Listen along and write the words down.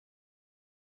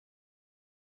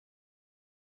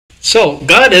So,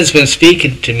 God has been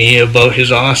speaking to me about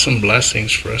his awesome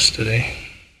blessings for us today.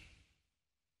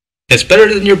 It's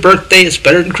better than your birthday, it's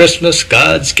better than Christmas,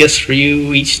 God's gifts for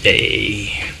you each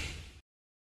day.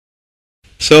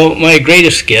 So, my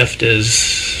greatest gift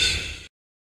is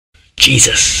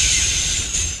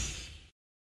Jesus.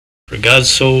 For God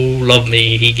so loved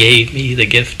me, he gave me the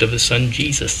gift of his son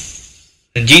Jesus.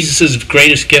 And Jesus'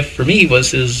 greatest gift for me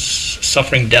was his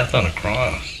suffering death on a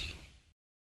cross.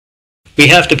 We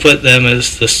have to put them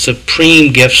as the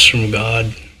supreme gifts from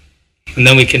God. And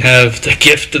then we can have the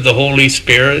gift of the Holy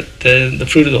Spirit, and the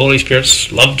fruit of the Holy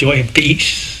Spirit's love, joy, and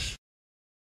peace.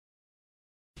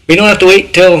 We don't have to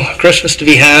wait till Christmas to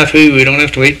be happy. We don't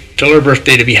have to wait till our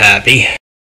birthday to be happy.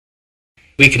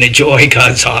 We can enjoy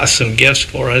God's awesome gifts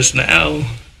for us now.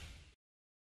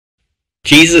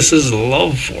 Jesus'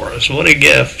 love for us, what a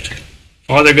gift.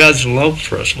 Father God's love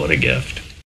for us, what a gift.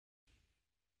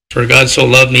 For God so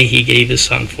loved me, he gave his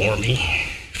son for me.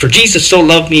 For Jesus so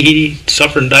loved me, he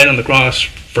suffered and died on the cross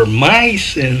for my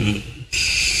sins,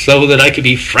 so that I could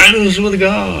be friends with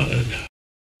God.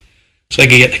 So I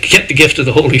could get the gift of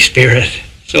the Holy Spirit.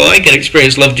 So I could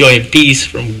experience love, joy, and peace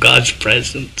from God's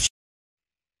presence.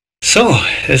 So,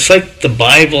 it's like the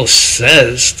Bible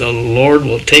says, the Lord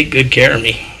will take good care of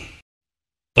me.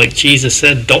 Like Jesus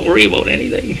said, don't worry about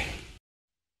anything.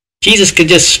 Jesus could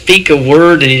just speak a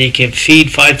word and he can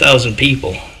feed 5,000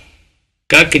 people.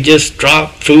 God could just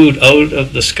drop food out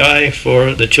of the sky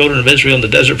for the children of Israel in the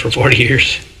desert for 40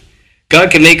 years.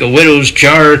 God can make a widow's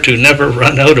jar to never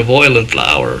run out of oil and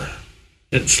flour.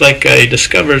 It's like I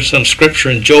discovered some scripture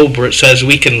in Job where it says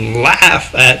we can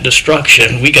laugh at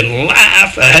destruction. We can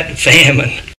laugh at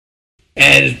famine.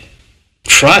 And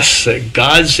trust that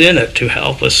God's in it to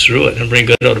help us through it and bring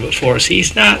good out of it for us.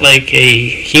 He's not like a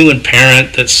human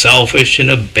parent that's selfish and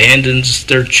abandons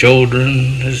their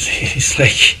children. He's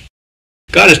like,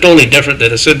 God is totally different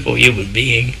than a sinful human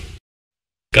being.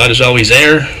 God is always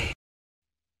there.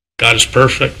 God is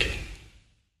perfect.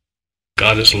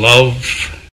 God is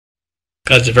love.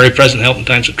 God's a very present help in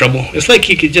times of trouble. It's like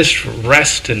you could just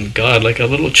rest in God like a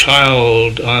little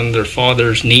child on their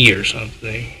father's knee or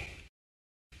something.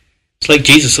 It's like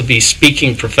Jesus will be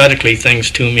speaking prophetically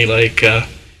things to me like,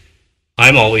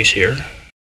 I'm always here.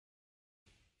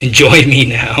 Enjoy me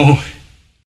now.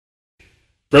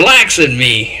 Relax in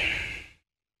me.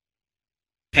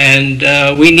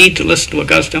 And we need to listen to what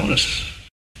God's telling us.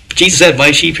 Jesus said,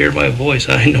 my sheep hear my voice.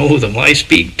 I know them. I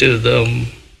speak to them.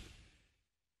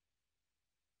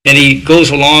 And he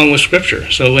goes along with Scripture.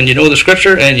 So when you know the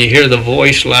Scripture and you hear the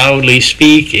voice loudly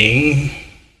speaking,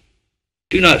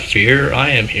 do not fear, I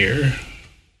am here.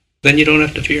 Then you don't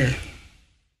have to fear.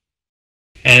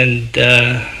 And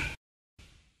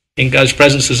in God's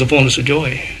presence is a fullness of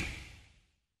joy.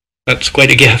 That's quite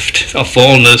a gift, a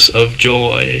fullness of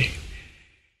joy.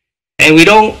 And we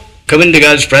don't come into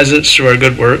God's presence through our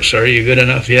good works, are you good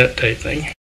enough yet type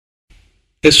thing.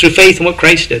 It's through faith in what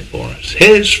Christ did for us.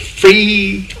 His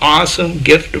free, awesome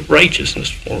gift of righteousness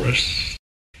for us.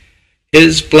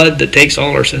 His blood that takes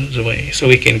all our sins away, so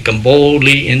we can come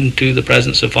boldly into the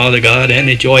presence of Father God and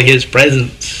enjoy his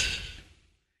presence,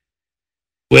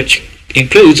 which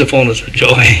includes a fullness of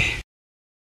joy.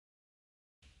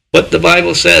 What the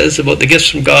Bible says about the gifts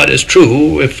from God is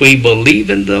true. If we believe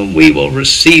in them, we will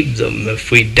receive them. If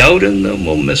we doubt in them,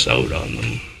 we'll miss out on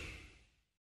them.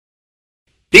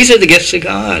 These are the gifts of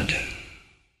God.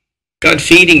 God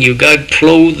feeding you, God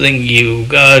clothing you,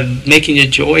 God making you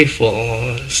joyful.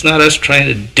 It's not us trying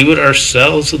to do it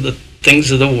ourselves with the things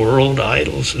of the world,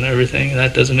 idols and everything.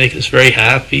 That doesn't make us very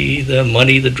happy. The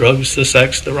money, the drugs, the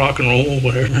sex, the rock and roll,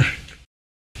 whatever.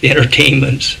 The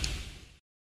entertainments.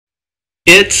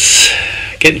 It's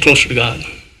getting closer to God.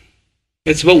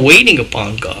 It's about waiting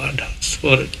upon God. It's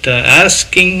about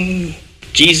asking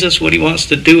Jesus what he wants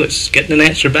to do. It's getting an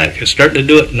answer back. It's starting to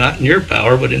do it not in your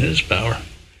power, but in his power.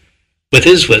 With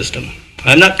his wisdom.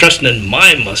 I'm not trusting in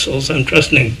my muscles. I'm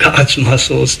trusting in God's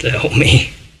muscles to help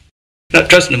me. I'm not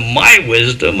trusting in my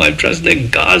wisdom. I'm trusting in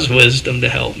God's wisdom to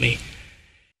help me.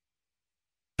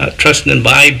 I'm not trusting in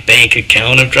my bank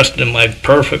account. I'm trusting in my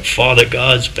perfect Father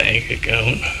God's bank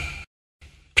account. I'm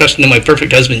trusting in my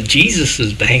perfect husband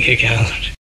Jesus' bank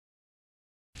account.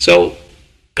 So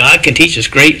God can teach us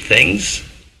great things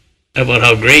about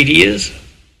how great he is.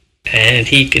 And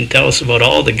he can tell us about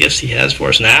all the gifts he has for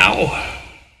us now.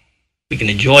 We can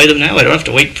enjoy them now. I don't have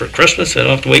to wait for Christmas. I don't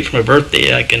have to wait for my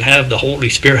birthday. I can have the Holy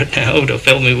Spirit now to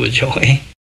fill me with joy.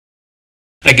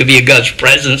 I can be in God's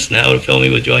presence now to fill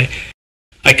me with joy.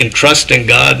 I can trust in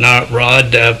God, not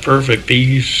Rod, to have perfect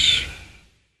peace.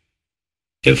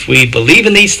 If we believe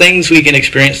in these things, we can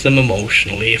experience them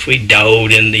emotionally. If we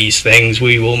doubt in these things,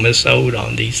 we will miss out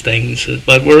on these things.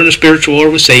 But we're in a spiritual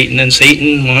war with Satan, and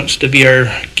Satan wants to be our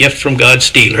gift from God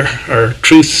stealer, our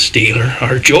truth stealer,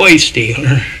 our joy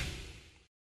stealer,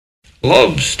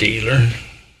 love stealer.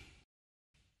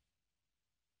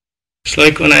 It's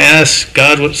like when I asked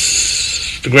God,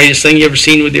 what's the greatest thing you ever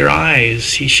seen with your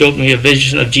eyes? He showed me a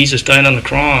vision of Jesus dying on the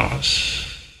cross.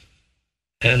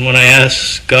 And when I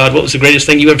asked God, what was the greatest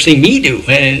thing you ever seen me do?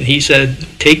 And he said,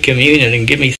 take communion and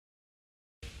give me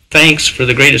thanks for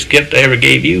the greatest gift I ever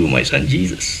gave you, my son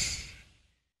Jesus.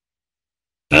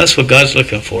 That's what God's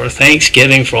looking for,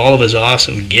 thanksgiving for all of his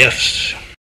awesome gifts.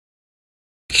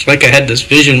 It's like I had this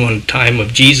vision one time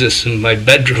of Jesus in my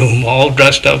bedroom, all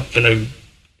dressed up in a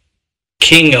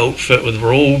king outfit with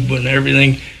robe and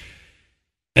everything.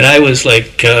 And I was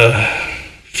like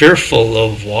fearful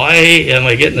of, why am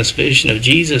I getting this vision of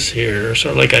Jesus here?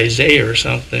 Sort of like Isaiah or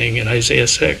something in Isaiah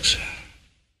 6. I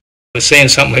was saying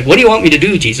something like, what do you want me to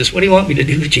do, Jesus? What do you want me to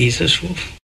do, Jesus? Well,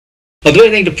 I'll do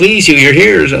anything to please you. You're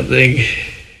here or something.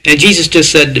 And Jesus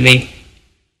just said to me,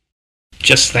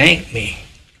 just thank me.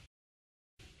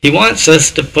 He wants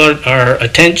us to put our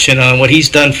attention on what he's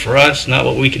done for us, not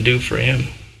what we can do for him.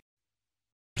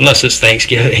 Unless it's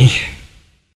Thanksgiving.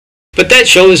 But that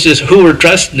shows us who we're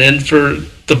trusting in for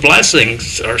the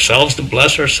blessings, ourselves to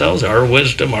bless ourselves, our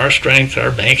wisdom, our strength,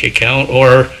 our bank account,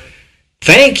 or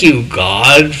thank you,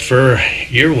 God, for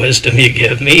your wisdom you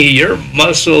give me, your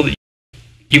muscle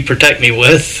you protect me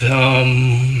with,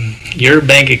 your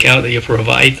bank account that you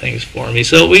provide things for me.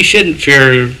 So we shouldn't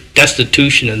fear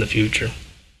destitution in the future.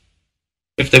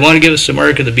 If they want to give us the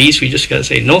mark of the beast, we just got to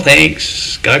say, no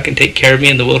thanks. God can take care of me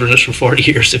in the wilderness for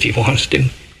 40 years if he wants to.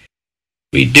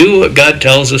 We do what God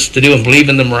tells us to do and believe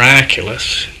in the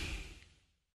miraculous.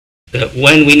 That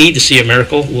when we need to see a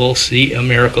miracle, we'll see a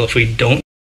miracle. If we don't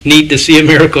need to see a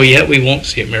miracle yet, we won't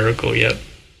see a miracle yet.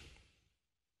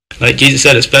 Like Jesus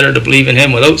said, it's better to believe in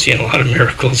him without seeing a lot of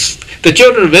miracles. The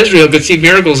children of Israel could see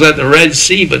miracles at the Red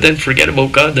Sea, but then forget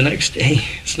about God the next day.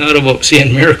 It's not about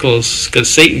seeing miracles, because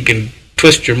Satan can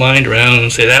twist your mind around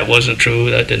and say that wasn't true,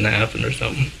 that didn't happen or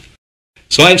something.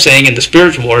 So I'm saying in the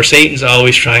spiritual war, Satan's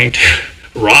always trying to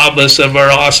rob us of our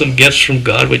awesome gifts from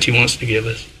God, which he wants to give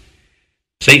us.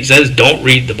 Satan says, don't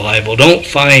read the Bible. Don't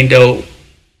find out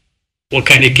what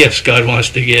kind of gifts God wants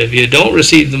to give you. Don't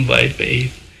receive them by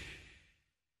faith.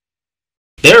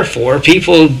 Therefore,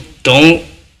 people don't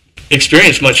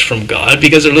experience much from God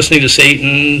because they're listening to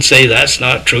Satan say, that's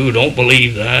not true, don't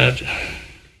believe that.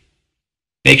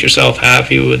 Make yourself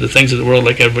happy with the things of the world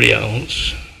like everybody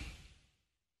else.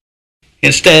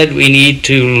 Instead, we need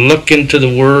to look into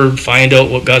the Word, find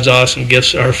out what God's awesome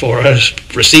gifts are for us,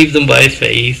 receive them by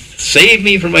faith. Save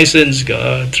me from my sins,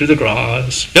 God, through the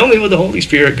cross. Fill me with the Holy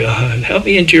Spirit, God. Help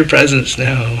me into your presence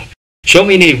now. Show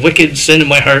me any wicked sin in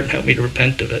my heart and help me to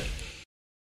repent of it.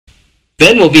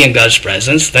 Then we'll be in God's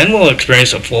presence. Then we'll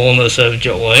experience a fullness of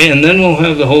joy. And then we'll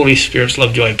have the Holy Spirit's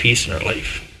love, joy, and peace in our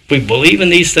life. If we believe in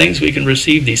these things, we can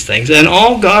receive these things. And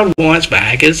all God wants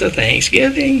back is a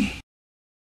thanksgiving.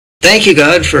 Thank you,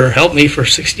 God, for helping me for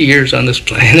 60 years on this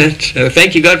planet.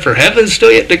 Thank you, God, for heaven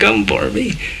still yet to come for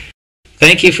me.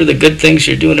 Thank you for the good things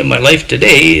you're doing in my life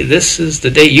today. This is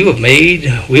the day you have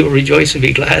made. We will rejoice and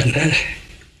be glad in it.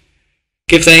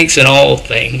 Give thanks in all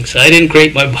things. I didn't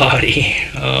create my body.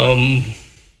 I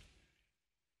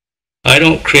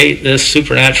don't create this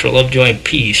supernatural love, joy, and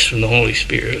peace from the Holy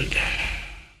Spirit.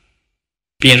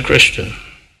 Being a Christian.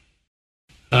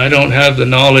 I don't have the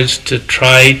knowledge to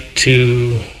try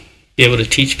to be able to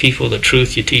teach people the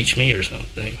truth you teach me or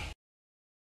something.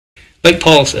 Like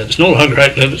Paul said, it's no longer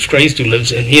I live, it's Christ who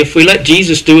lives in me. If we let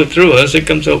Jesus do it through us, it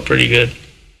comes out pretty good.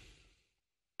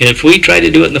 If we try to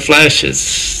do it in the flesh,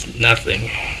 it's nothing.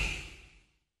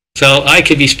 So I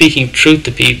could be speaking truth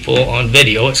to people on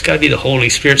video. It's got to be the Holy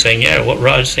Spirit saying, yeah, what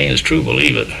Rod's saying is true,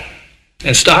 believe it.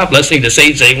 And stop listening to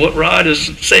Satan saying, what Rod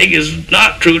is saying is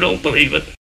not true, don't believe it.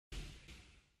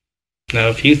 Now,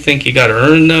 if you think you got to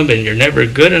earn them and you're never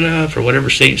good enough or whatever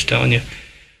Satan's telling you,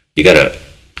 you got to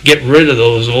get rid of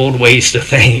those old ways to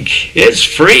think. It's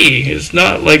free. It's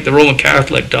not like the Roman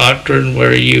Catholic doctrine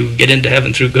where you get into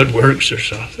heaven through good works or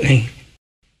something.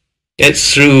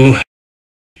 It's through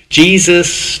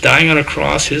Jesus dying on a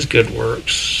cross, his good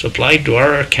works, applied to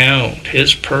our account,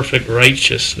 his perfect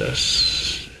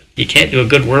righteousness. You can't do a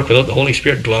good work without the Holy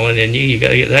Spirit dwelling in you. You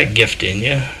got to get that gift in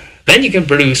you. Then you can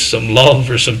produce some love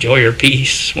or some joy or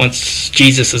peace. Once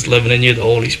Jesus is living in you, the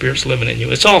Holy Spirit's living in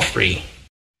you. It's all free.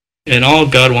 And all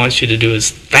God wants you to do is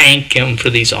thank him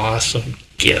for these awesome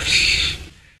gifts.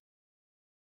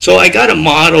 So I got a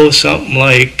motto, something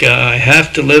like, I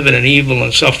have to live in an evil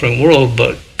and suffering world,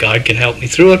 but God can help me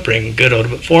through it, bring good out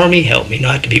of it for me, help me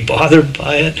not to be bothered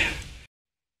by it,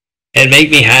 and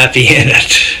make me happy in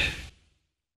it.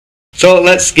 So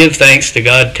let's give thanks to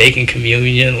God, taking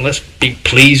communion. Let's be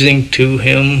pleasing to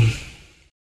Him,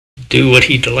 do what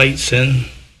He delights in.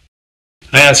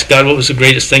 I asked God, what was the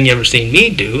greatest thing you ever seen me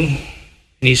do? And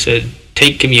He said,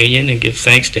 take communion and give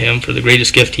thanks to Him for the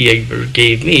greatest gift He ever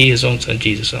gave me, His own Son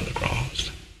Jesus on the cross.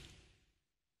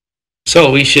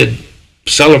 So we should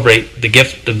celebrate the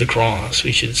gift of the cross.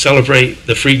 We should celebrate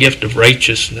the free gift of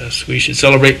righteousness. We should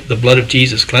celebrate the blood of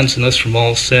Jesus cleansing us from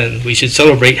all sin. We should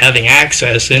celebrate having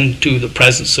access into the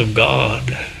presence of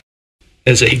God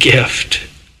as a gift.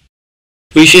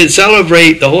 We should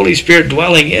celebrate the Holy Spirit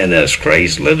dwelling in us,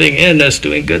 Christ living in us,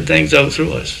 doing good things out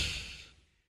through us.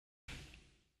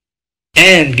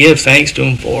 And give thanks to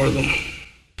Him for them.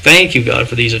 Thank you, God,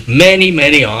 for these many,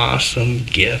 many awesome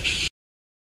gifts.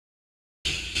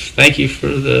 Thank you for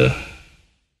the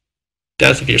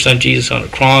death of your Son Jesus on the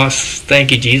cross.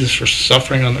 Thank you, Jesus, for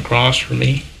suffering on the cross for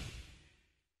me.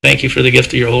 Thank you for the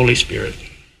gift of your Holy Spirit.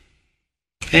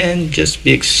 And just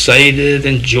be excited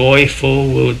and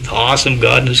joyful with awesome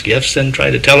God and His gifts, and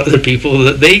try to tell other people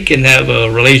that they can have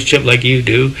a relationship like you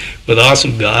do with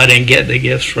awesome God and get the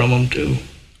gifts from Him too,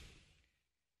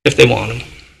 if they want them.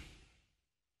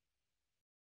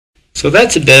 So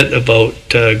that's a bit about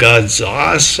God's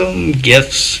awesome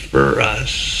gifts for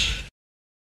us.